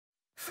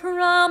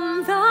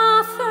From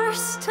the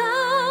first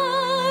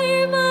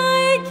time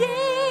I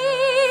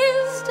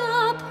gazed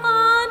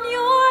upon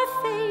your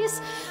face,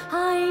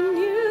 I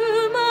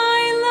knew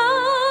my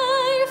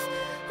life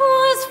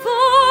was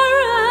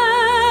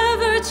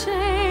forever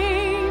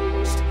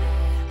changed.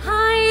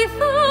 I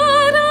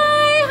thought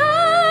I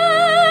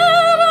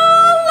had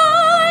all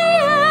I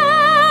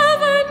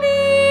ever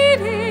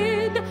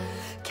needed.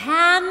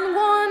 Can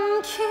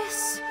one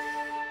kiss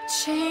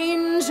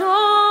change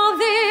all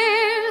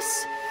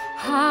this?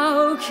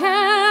 How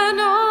can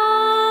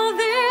all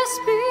this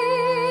be?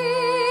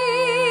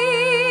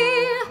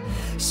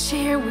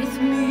 Share with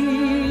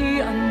me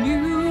a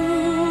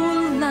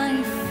new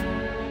life.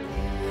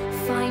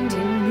 Find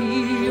in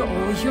me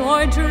all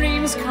your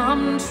dreams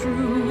come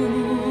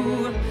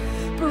true.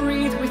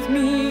 Breathe with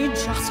me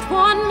just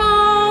one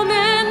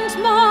moment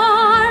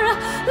more.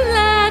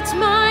 Let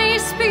my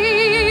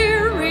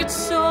spirit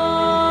soar.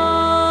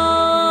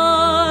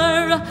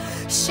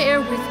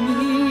 Share with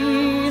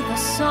me the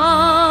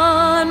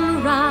sunrise.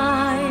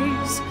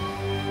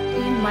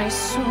 In my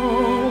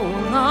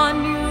soul a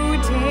new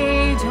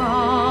day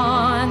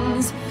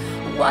dawns.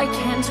 Why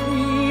can't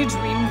we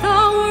dream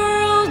the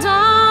world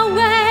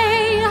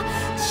away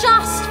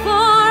just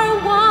for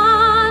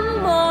one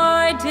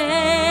more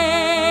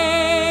day?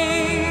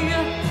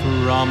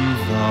 From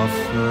the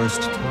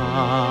first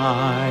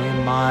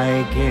time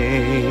I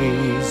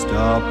gazed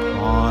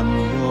upon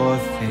your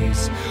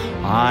face,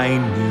 I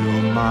knew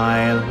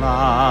my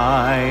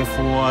life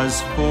was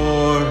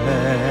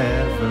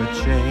forever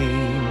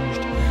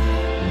changed.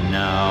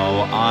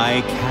 Now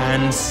I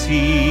can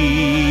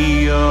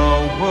see a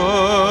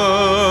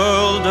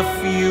world, a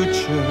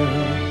future,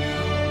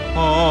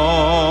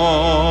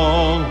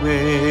 all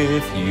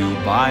with you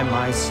by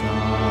my side.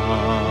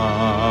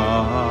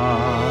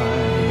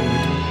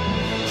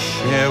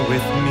 Share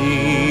with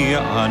me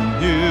a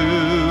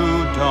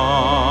new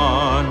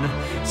dawn.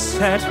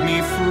 Set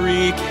me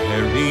free,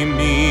 carry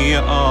me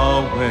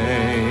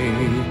away.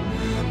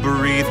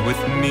 Breathe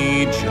with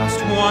me just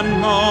one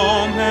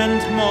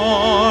moment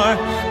more.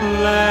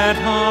 Let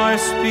our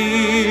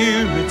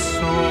spirits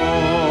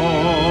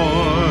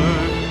soar.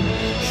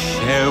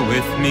 Share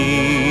with me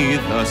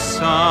the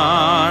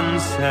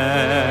sunset,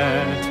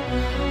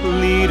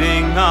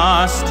 leading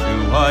us to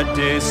a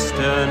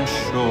distant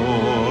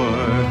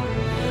shore.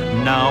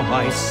 Now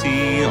I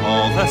see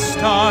all the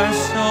stars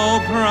so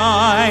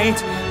bright,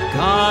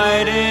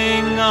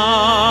 guiding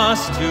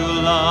us to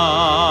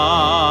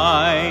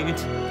light.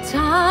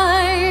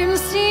 Time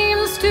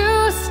seems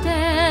to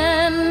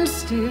stand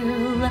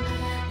still.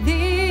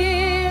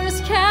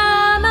 This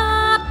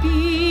cannot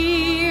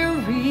be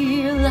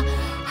real.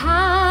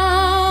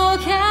 How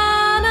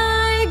can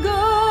I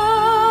go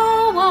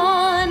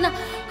on?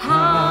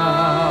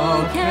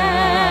 How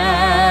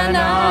can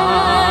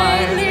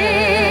I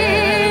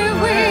live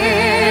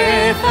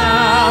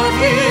without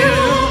you?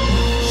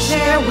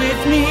 Share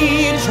with me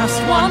just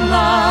one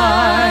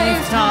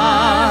lifetime.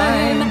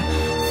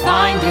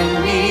 Find in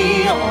me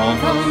all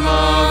the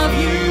love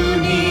you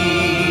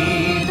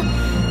need.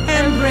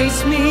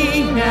 Embrace me,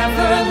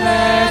 never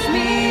let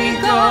me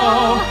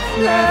go.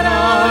 Let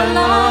our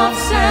love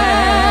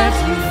set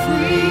you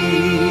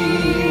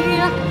free.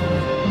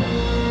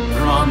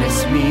 Promise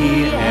me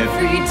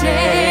every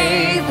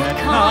day that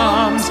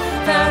comes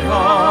that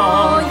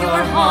all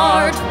your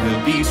heart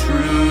will be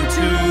true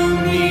to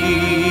me.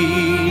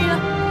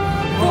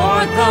 For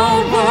the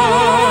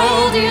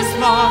world is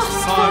lost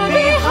far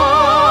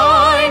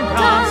behind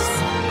us,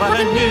 but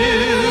a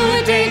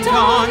new day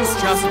dawns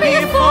just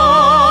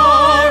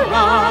before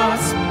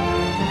us.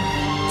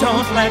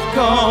 Don't let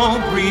go,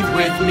 breathe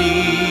with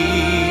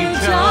me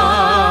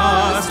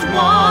just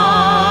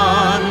one